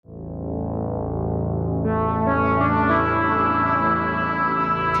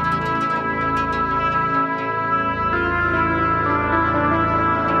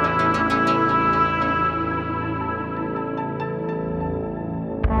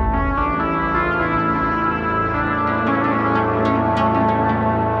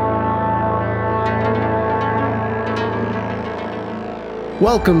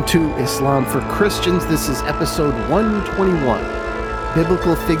Welcome to Islam for Christians. This is episode 121,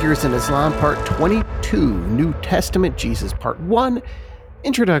 Biblical Figures in Islam, part 22, New Testament Jesus, part 1,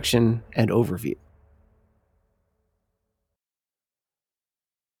 Introduction and Overview.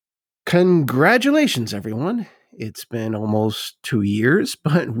 Congratulations, everyone. It's been almost 2 years,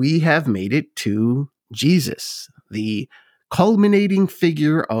 but we have made it to Jesus, the culminating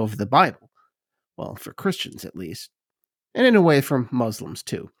figure of the Bible. Well, for Christians at least. And in a way from Muslims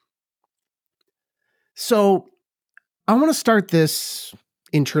too. So I want to start this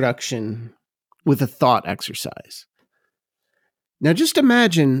introduction with a thought exercise. Now just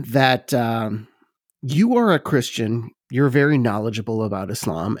imagine that you are a Christian, you're very knowledgeable about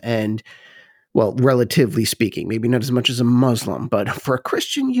Islam, and, well, relatively speaking, maybe not as much as a Muslim, but for a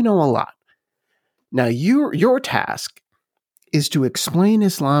Christian, you know a lot. Now your task is to explain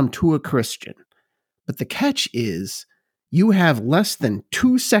Islam to a Christian, but the catch is you have less than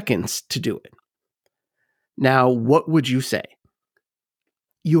 2 seconds to do it. Now, what would you say?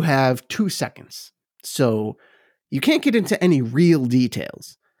 You have 2 seconds. So you can't get into any real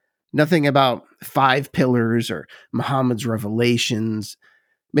details. Nothing about 5 pillars or Muhammad's revelations.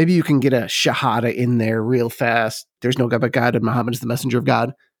 Maybe you can get a shahada in there real fast. There's no God but God and Muhammad is the messenger of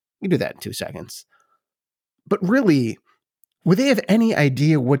God. You do that in 2 seconds. But really, would they have any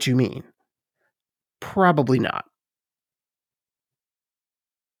idea what you mean? Probably not.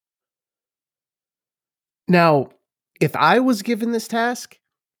 Now, if I was given this task,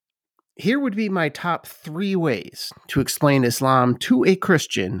 here would be my top 3 ways to explain Islam to a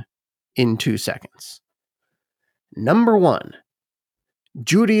Christian in 2 seconds. Number 1,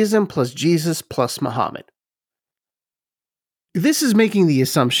 Judaism plus Jesus plus Muhammad. This is making the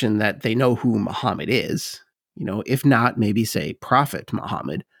assumption that they know who Muhammad is. If not, maybe say Prophet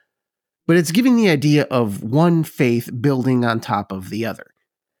Muhammad. But it's giving the idea of one faith building on top of the other.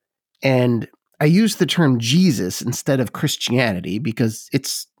 And I use the term Jesus instead of Christianity because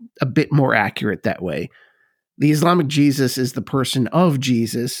it's a bit more accurate that way. The Islamic Jesus is the person of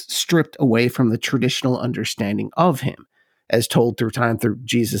Jesus stripped away from the traditional understanding of him, as told through time through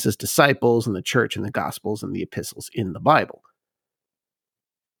Jesus' disciples and the church and the gospels and the epistles in the Bible.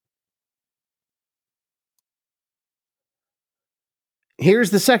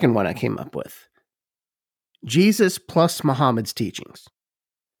 Here's the second one I came up with. Jesus plus Muhammad's teachings.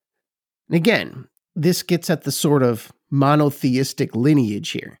 And again, this gets at the sort of monotheistic lineage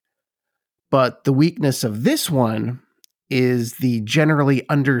here. But the weakness of this one is the generally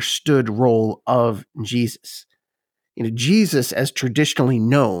understood role of Jesus. Jesus, as traditionally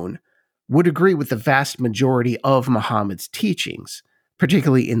known, would agree with the vast majority of Muhammad's teachings,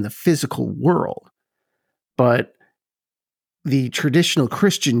 particularly in the physical world. But the traditional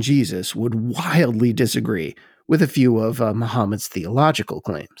Christian Jesus would wildly disagree with a few of Muhammad's theological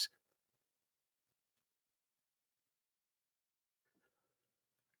claims.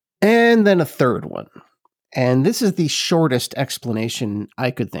 And then a third one. And this is the shortest explanation I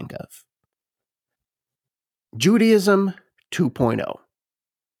could think of. Judaism 2.0.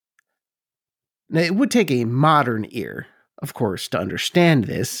 Now, it would take a modern ear, of course, to understand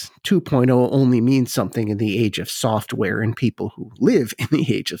this. 2.0 only means something in the age of software and people who live in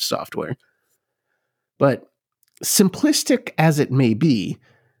the age of software. But simplistic as it may be,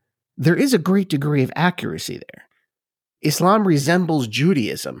 there is a great degree of accuracy there. Islam resembles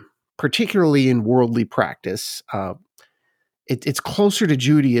Judaism, particularly in worldly practice. It's closer to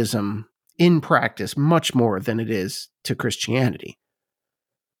Judaism in practice much more than it is to Christianity.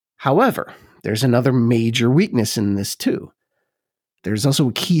 However, there's another major weakness in this too. There's also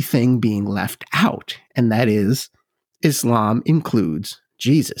a key thing being left out, and that is Islam includes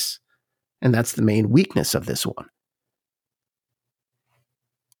Jesus. And that's the main weakness of this one.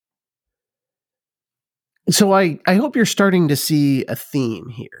 So I hope you're starting to see a theme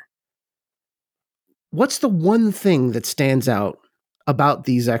here. What's the one thing that stands out about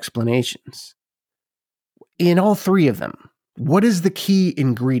these explanations? In all 3 of them, what is the key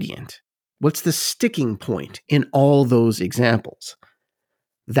ingredient? What's the sticking point in all those examples?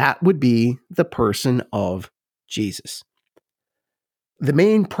 That would be the person of Jesus. The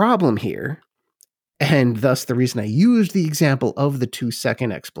main problem here, and thus the reason I used the example of the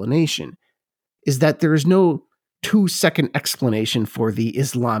 2-second explanation, is that there is no 2-second explanation for the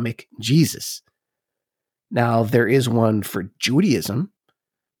Islamic Jesus. Now, there is one for Judaism.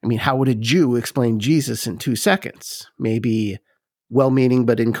 I mean, how would a Jew explain Jesus in 2 seconds? Maybe well-meaning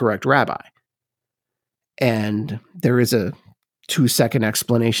but incorrect rabbi. And there is a 2-second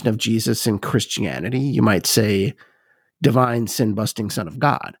explanation of Jesus in Christianity. You might say, divine sin-busting son of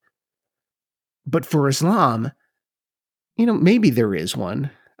God. But for Islam, maybe there is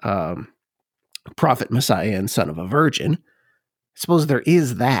one, prophet, Messiah, and son of a virgin. I suppose there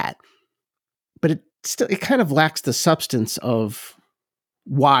is that, but it kind of lacks the substance of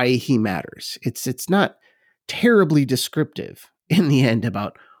why he matters. It's not terribly descriptive in the end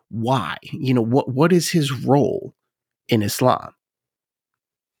about why. What is his role in Islam?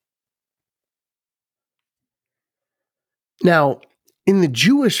 Now, in the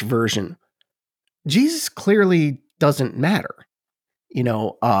Jewish version, Jesus clearly doesn't matter.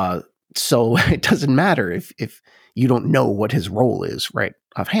 So it doesn't matter if you don't know what his role is right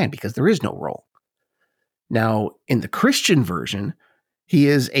offhand, because there is no role. Now, in the Christian version, he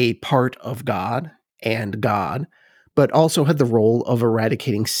is a part of God and God, but also had the role of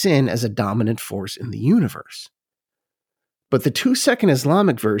eradicating sin as a dominant force in the universe. But the 2-second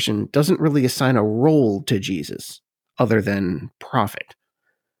Islamic version doesn't really assign a role to Jesus other than prophet.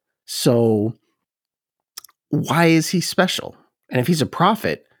 So why is he special? And if he's a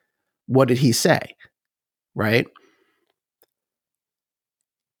prophet, what did he say? Right?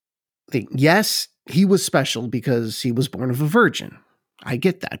 Yes, he was special because he was born of a virgin. I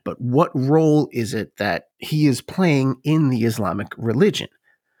get that. But what role is it that he is playing in the Islamic religion?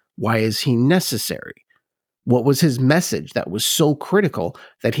 Why is he necessary? What was his message that was so critical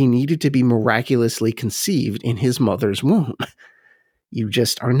that he needed to be miraculously conceived in his mother's womb? You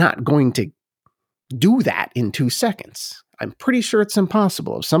just are not going to do that in 2 seconds. I'm pretty sure it's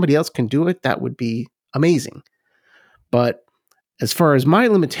impossible. If somebody else can do it, that would be amazing. But as far as my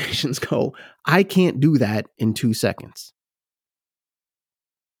limitations go, I can't do that in 2 seconds.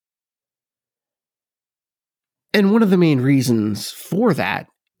 And one of the main reasons for that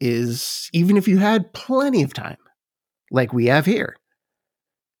is, even if you had plenty of time, like we have here,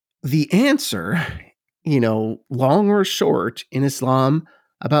 the answer, long or short in Islam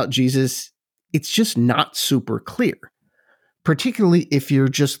about Jesus, it's just not super clear, particularly if you're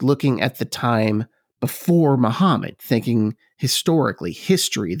just looking at the time before Muhammad, thinking historically,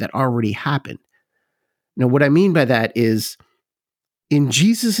 history that already happened. Now, what I mean by that is, in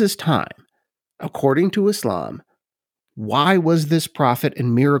Jesus's time, according to Islam, why was this prophet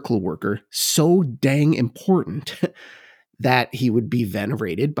and miracle worker so dang important that he would be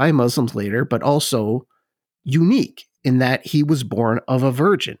venerated by Muslims later, but also unique in that he was born of a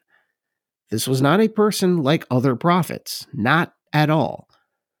virgin? This was not a person like other prophets, not at all.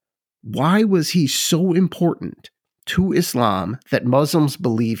 Why was he so important to Islam that Muslims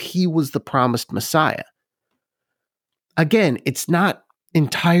believe he was the promised Messiah? Again, it's not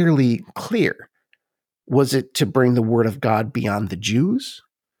entirely clear. Was it to bring the word of God beyond the Jews?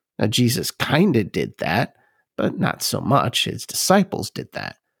 Now, Jesus kind of did that, but not so much. His disciples did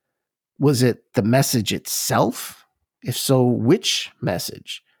that. Was it the message itself? If so, which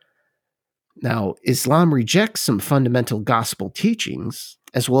message? Now, Islam rejects some fundamental gospel teachings,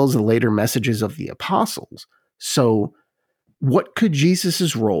 as well as the later messages of the apostles. So, what could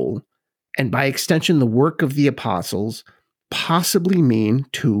Jesus' role, and by extension the work of the apostles, possibly mean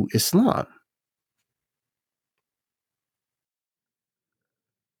to Islam?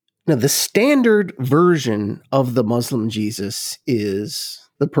 Now, the standard version of the Muslim Jesus is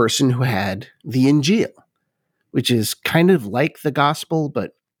the person who had the Injil, which is kind of like the gospel,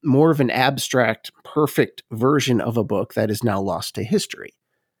 but more of an abstract, perfect version of a book that is now lost to history.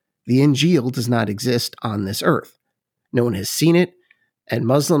 The Injil does not exist on this earth. No one has seen it, and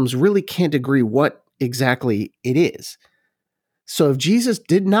Muslims really can't agree what exactly it is. So if Jesus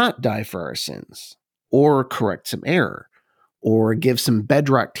did not die for our sins, or correct some error, or give some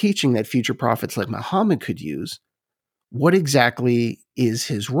bedrock teaching that future prophets like Muhammad could use, what exactly is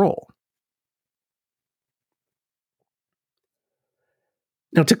his role?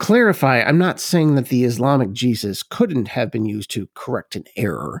 Now, to clarify, I'm not saying that the Islamic Jesus couldn't have been used to correct an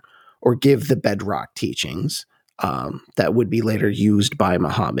error or give the bedrock teachings that would be later used by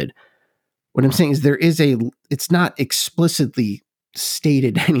Muhammad. What I'm saying is it's not explicitly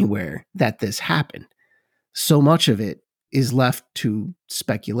stated anywhere that this happened. So much of it is left to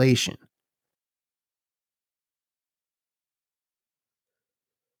speculation.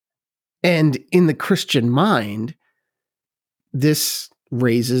 And in the Christian mind, this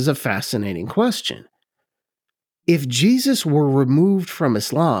raises a fascinating question. If Jesus were removed from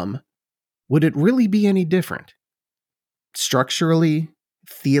Islam, would it really be any different? Structurally,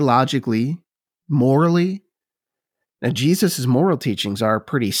 theologically, morally? Now, Jesus' moral teachings are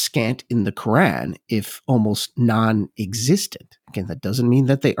pretty scant in the Quran, if almost non-existent. Again, that doesn't mean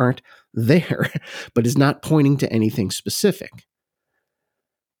that they aren't there, but is not pointing to anything specific.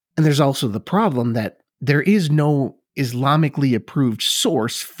 And there's also the problem that there is no Islamically approved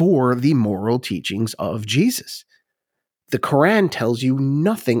source for the moral teachings of Jesus. The Quran tells you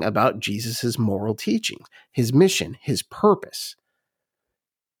nothing about Jesus' moral teachings, his mission, his purpose.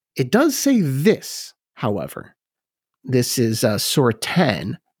 It does say this, however. This is Surah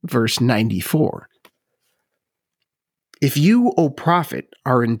 10, verse 94. If you, O Prophet,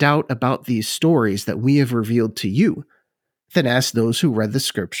 are in doubt about these stories that we have revealed to you, then ask those who read the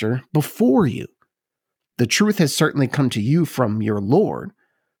scripture before you. The truth has certainly come to you from your Lord,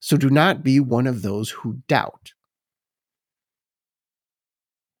 so do not be one of those who doubt.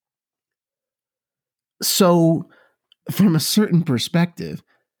 So, from a certain perspective,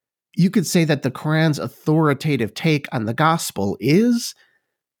 you could say that the Quran's authoritative take on the gospel is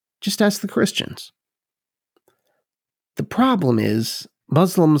just ask the Christians. The problem is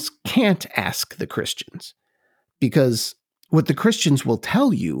Muslims can't ask the Christians because what the Christians will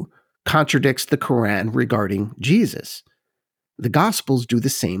tell you contradicts the Quran regarding Jesus. The Gospels do the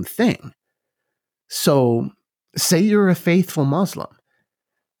same thing. So, say you're a faithful Muslim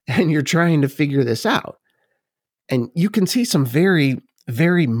and you're trying to figure this out, and you can see some very,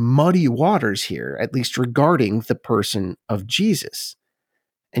 very muddy waters here, at least regarding the person of Jesus.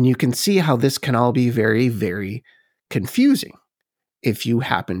 And you can see how this can all be very, very confusing if you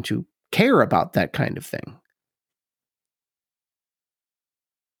happen to care about that kind of thing.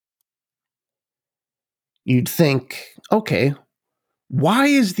 You'd think, okay, why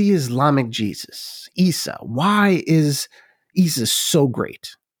is the Islamic Jesus, Isa, why is Isa so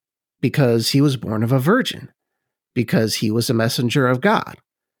great? Because he was born of a virgin, because he was a messenger of God.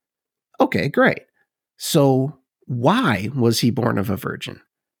 Okay, great. So why was he born of a virgin?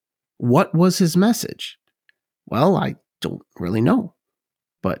 What was his message? Well, I don't really know,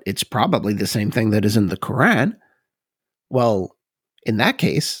 but it's probably the same thing that is in the Quran. Well, in that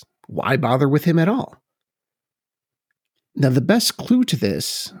case, why bother with him at all? Now, the best clue to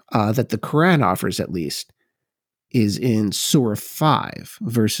this, that the Quran offers at least, is in Surah 5,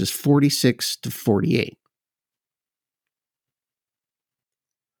 verses 46 to 48.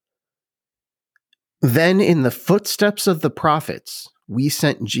 Then in the footsteps of the prophets, we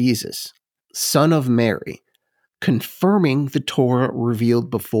sent Jesus, son of Mary, confirming the Torah revealed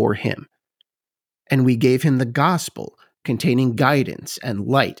before him. And we gave him the gospel, containing guidance and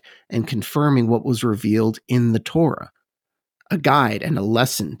light, and confirming what was revealed in the Torah, a guide and a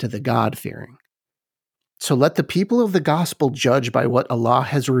lesson to the God-fearing. So let the people of the gospel judge by what Allah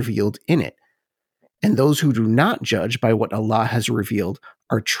has revealed in it. And those who do not judge by what Allah has revealed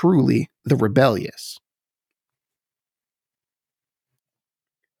are truly the rebellious.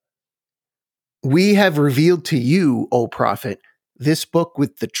 We have revealed to you, O Prophet, this book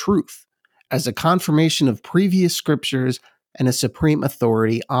with the truth, as a confirmation of previous scriptures and a supreme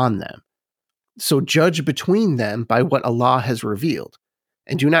authority on them. So judge between them by what Allah has revealed,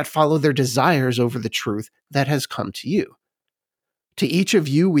 and do not follow their desires over the truth that has come to you. To each of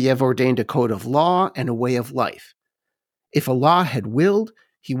you we have ordained a code of law and a way of life. If Allah had willed,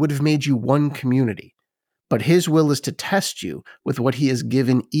 He would have made you one community, but His will is to test you with what He has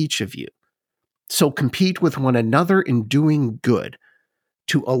given each of you. So compete with one another in doing good.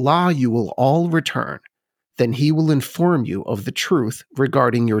 To Allah you will all return. Then He will inform you of the truth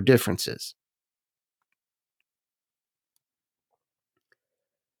regarding your differences.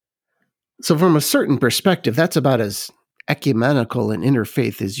 So from a certain perspective, that's about as ecumenical and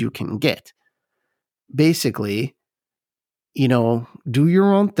interfaith as you can get. Basically, do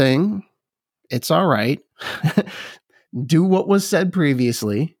your own thing. It's all right. Do what was said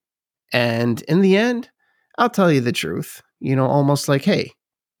previously. And in the end, I'll tell you the truth. Almost like, hey,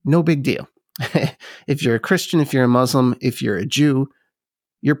 no big deal. If you're a Christian, if you're a Muslim, if you're a Jew,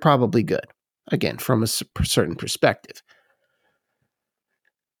 you're probably good. Again, from a certain perspective.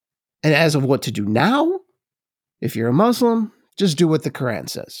 And as of what to do now, if you're a Muslim, just do what the Quran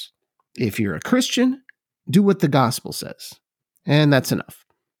says. If you're a Christian, do what the gospel says. And that's enough.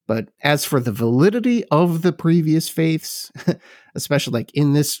 But as for the validity of the previous faiths, especially like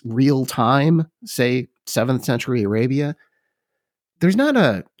in this real time, say 7th century Arabia, there's not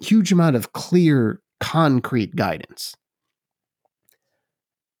a huge amount of clear, concrete guidance.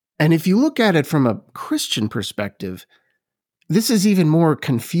 And if you look at it from a Christian perspective, this is even more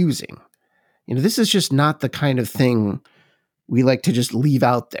confusing. This is just not the kind of thing we like to just leave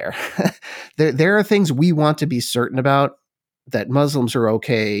out there. There are things we want to be certain about that Muslims are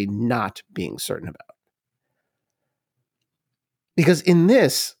okay not being certain about. Because in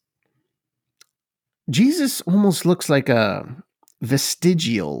this, Jesus almost looks like a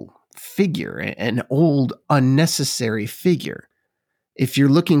vestigial figure, an old, unnecessary figure. If you're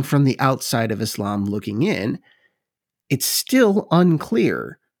looking from the outside of Islam looking in, it's still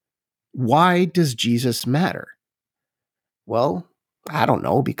unclear. Why does Jesus matter? Well, I don't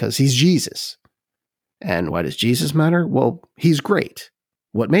know, because he's Jesus. And why does Jesus matter? Well, he's great.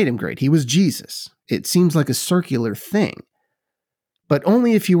 What made him great? He was Jesus. It seems like a circular thing, but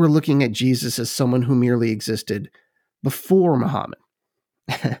only if you were looking at Jesus as someone who merely existed before Muhammad.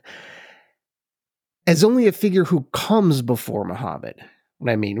 As only a figure who comes before Muhammad.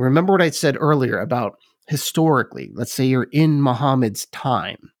 What I mean, remember what I said earlier about historically, let's say you're in Muhammad's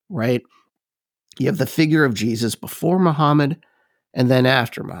time, right? You have the figure of Jesus before Muhammad and then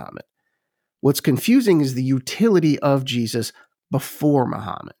after Muhammad. What's confusing is the utility of Jesus before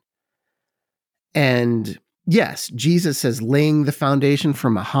Muhammad. And yes, Jesus as laying the foundation for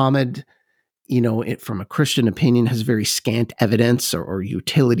Muhammad, from a Christian opinion, has very scant evidence or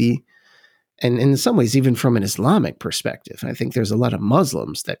utility. And in some ways, even from an Islamic perspective, I think there's a lot of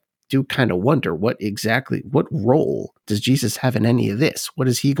Muslims that do kind of wonder what role does Jesus have in any of this? What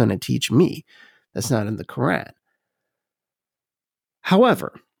is he going to teach me that's not in the Quran?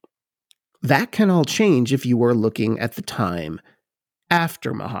 However, that can all change if you are looking at the time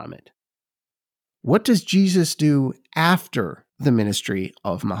after Muhammad. What does Jesus do after the ministry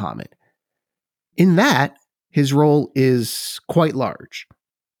of Muhammad? In that, his role is quite large.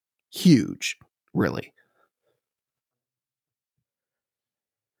 Huge, really.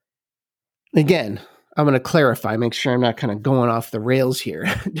 Again, I'm going to clarify, make sure I'm not kind of going off the rails here,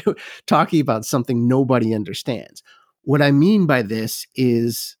 talking about something nobody understands. What I mean by this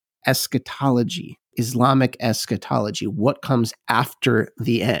is eschatology, Islamic eschatology, what comes after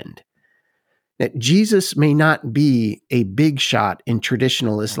the end. That Jesus may not be a big shot in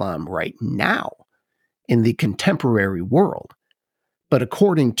traditional Islam right now in the contemporary world, but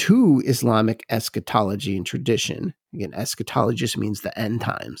according to Islamic eschatology and tradition, again, eschatology just means the end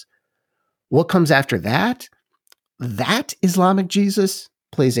times. What comes after that? That Islamic Jesus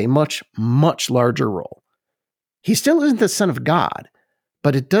plays a much, much larger role. He still isn't the Son of God,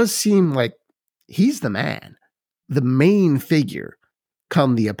 but it does seem like he's the man, the main figure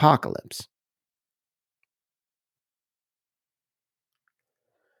come the apocalypse.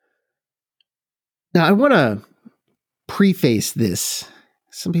 Now, I want to preface this.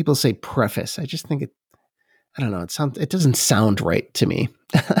 Some people say preface. I just think I don't know, it doesn't sound right to me.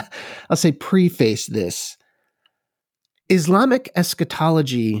 I'll say preface this. Islamic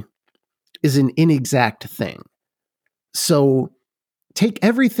eschatology is an inexact thing. So take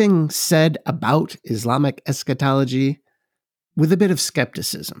everything said about Islamic eschatology with a bit of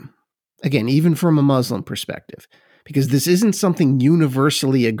skepticism. Again, even from a Muslim perspective, because this isn't something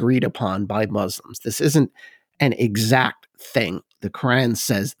universally agreed upon by Muslims. This isn't an exact thing. The Quran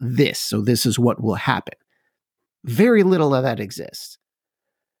says this, so this is what will happen. Very little of that exists.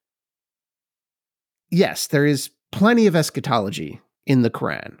 Yes, there is plenty of eschatology in the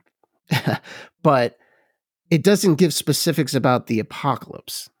Quran, but it doesn't give specifics about the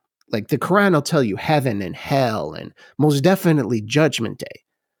apocalypse. Like the Quran will tell you heaven and hell and most definitely judgment day.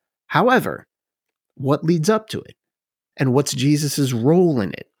 However, what leads up to it and what's Jesus's role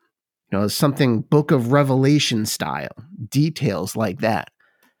in it? Something Book of Revelation style, details like that.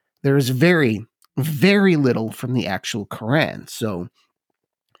 There is very, very little from the actual Quran. So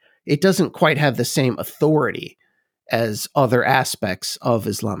it doesn't quite have the same authority as other aspects of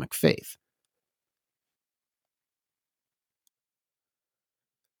Islamic faith.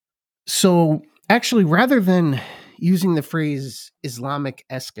 So actually, rather than using the phrase Islamic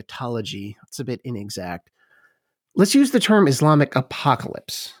eschatology, it's a bit inexact, let's use the term Islamic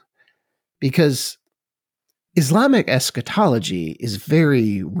apocalypse, because Islamic eschatology is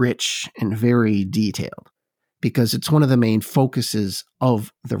very rich and very detailed, because it's one of the main focuses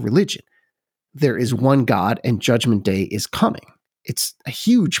of the religion. There is one God and Judgment Day is coming. It's a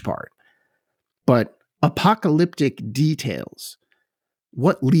huge part. But apocalyptic details,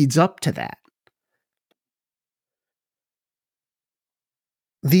 what leads up to that?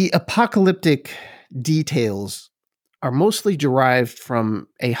 The apocalyptic details are mostly derived from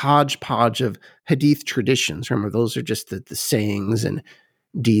a hodgepodge of hadith traditions. Remember, those are just the sayings and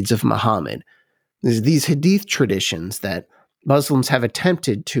deeds of Muhammad. There's these hadith traditions that Muslims have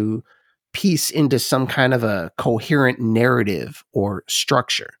attempted to piece into some kind of a coherent narrative or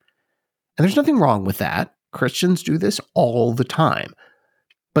structure. And there's nothing wrong with that. Christians do this all the time.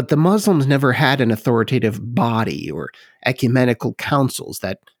 But the Muslims never had an authoritative body or ecumenical councils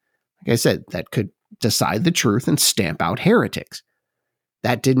that, like I said, that could decide the truth and stamp out heretics.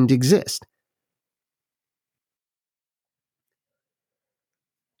 That didn't exist.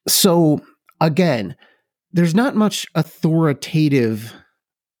 So, again, there's not much authoritative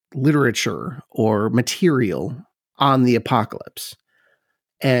literature or material on the apocalypse.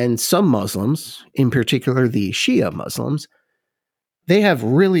 And some Muslims, in particular the Shia Muslims, they have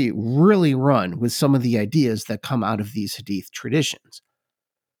really, really run with some of the ideas that come out of these Hadith traditions.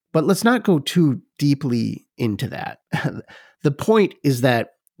 But let's not go too deeply into that. The point is that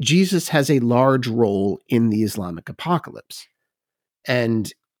Jesus has a large role in the Islamic apocalypse. And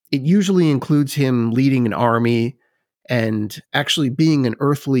it usually includes him leading an army and actually being an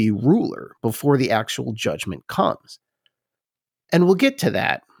earthly ruler before the actual judgment comes. And we'll get to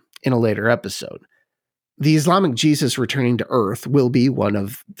that in a later episode. The Islamic Jesus returning to Earth will be one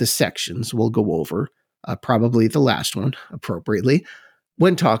of the sections we'll go over, probably the last one, appropriately,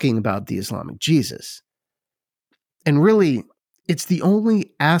 when talking about the Islamic Jesus. And really, it's the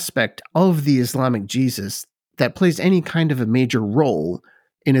only aspect of the Islamic Jesus that plays any kind of a major role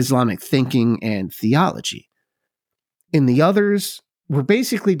in Islamic thinking and theology. In the others, we're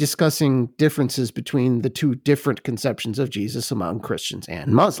basically discussing differences between the two different conceptions of Jesus among Christians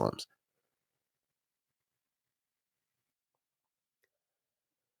and Muslims.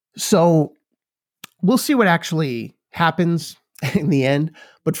 So we'll see what actually happens in the end.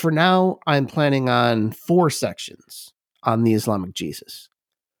 But for now, I'm planning on 4 sections on the Islamic Jesus.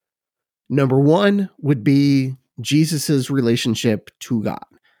 Number 1 would be Jesus's relationship to God,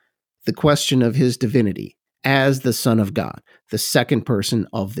 the question of his divinity as the Son of God, the second person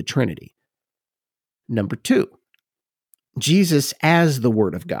of the Trinity. Number 2, Jesus as the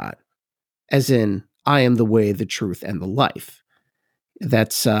Word of God, as in, I am the way, the truth, and the life.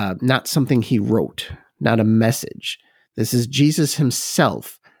 That's not something he wrote, not a message. This is Jesus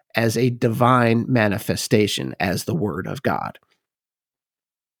himself as a divine manifestation, as the Word of God.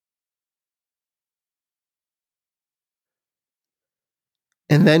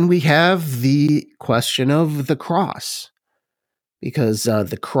 And then we have the question of the cross, because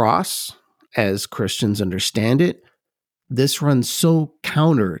the cross, as Christians understand it, this runs so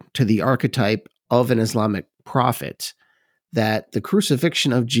counter to the archetype of an Islamic prophet that the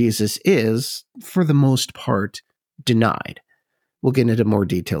crucifixion of Jesus is, for the most part, denied. We'll get into more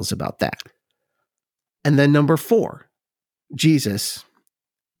details about that. And then number 4, Jesus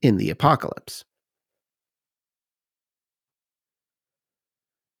in the apocalypse.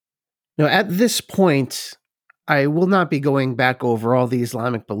 Now, at this point, I will not be going back over all the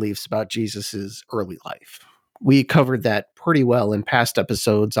Islamic beliefs about Jesus's early life. We covered that pretty well in past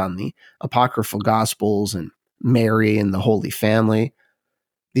episodes on the apocryphal Gospels and Mary and the Holy Family.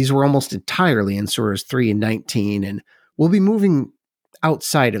 These were almost entirely in Surahs 3 and 19, and we'll be moving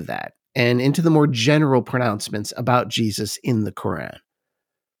outside of that and into the more general pronouncements about Jesus in the Quran.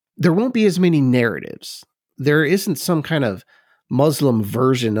 There won't be as many narratives. There isn't some kind of Muslim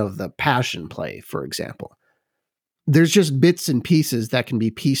version of the Passion Play, for example. There's just bits and pieces that can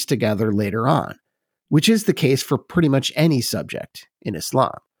be pieced together later on, which is the case for pretty much any subject in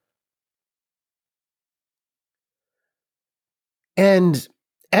Islam. And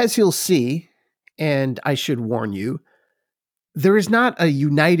as you'll see, and I should warn you, there is not a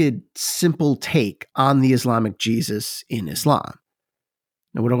united, simple take on the Islamic Jesus in Islam.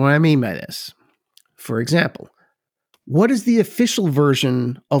 Now, what do I mean by this? For example, what is the official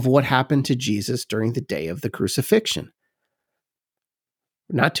version of what happened to Jesus during the day of the crucifixion?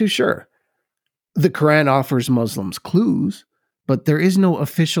 Not too sure. The Quran offers Muslims clues, but there is no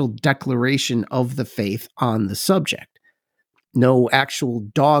official declaration of the faith on the subject. No actual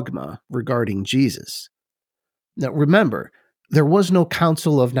dogma regarding Jesus. Now, remember, there was no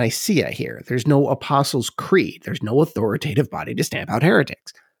Council of Nicaea here. There's no Apostles' Creed. There's no authoritative body to stamp out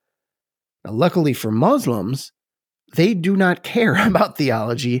heretics. Now, luckily for Muslims, they do not care about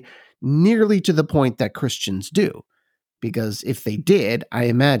theology nearly to the point that Christians do. Because if they did, I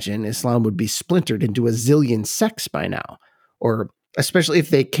imagine Islam would be splintered into a zillion sects by now. Or especially if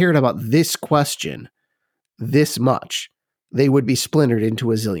they cared about this question this much, they would be splintered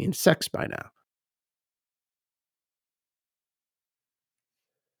into a zillion sects by now.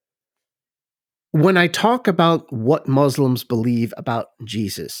 When I talk about what Muslims believe about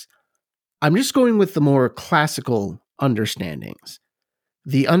Jesus, I'm just going with the more classical understandings.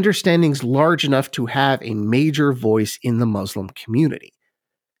 The understandings large enough to have a major voice in the Muslim community.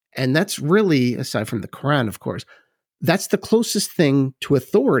 And that's really, aside from the Quran, of course, that's the closest thing to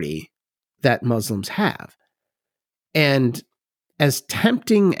authority that Muslims have. And as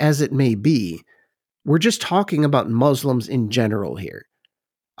tempting as it may be, we're just talking about Muslims in general here.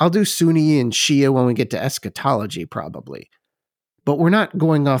 I'll do Sunni and Shia when we get to eschatology, probably. But we're not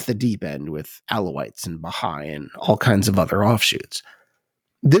going off the deep end with Alawites and Baha'i and all kinds of other offshoots.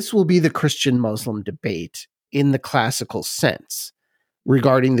 This will be the Christian-Muslim debate in the classical sense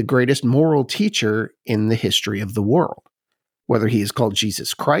regarding the greatest moral teacher in the history of the world, whether he is called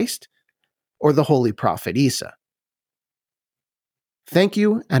Jesus Christ or the Holy Prophet Isa. Thank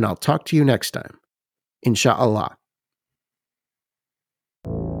you, and I'll talk to you next time. Insha'Allah.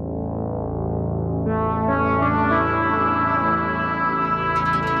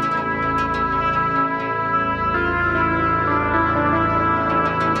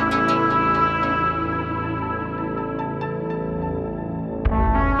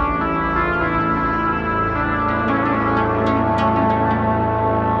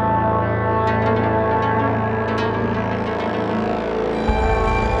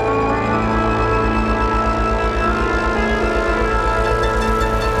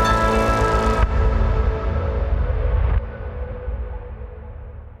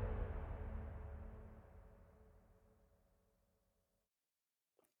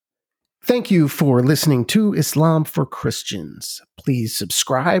 Thank you for listening to Islam for Christians. Please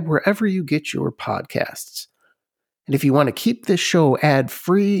subscribe wherever you get your podcasts. And if you want to keep this show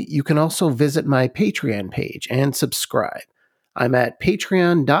ad-free, you can also visit my Patreon page and subscribe. I'm at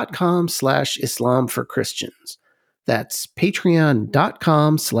patreon.com/Islam for Christians. That's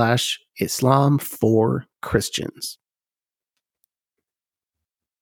patreon.com/Islam for Christians.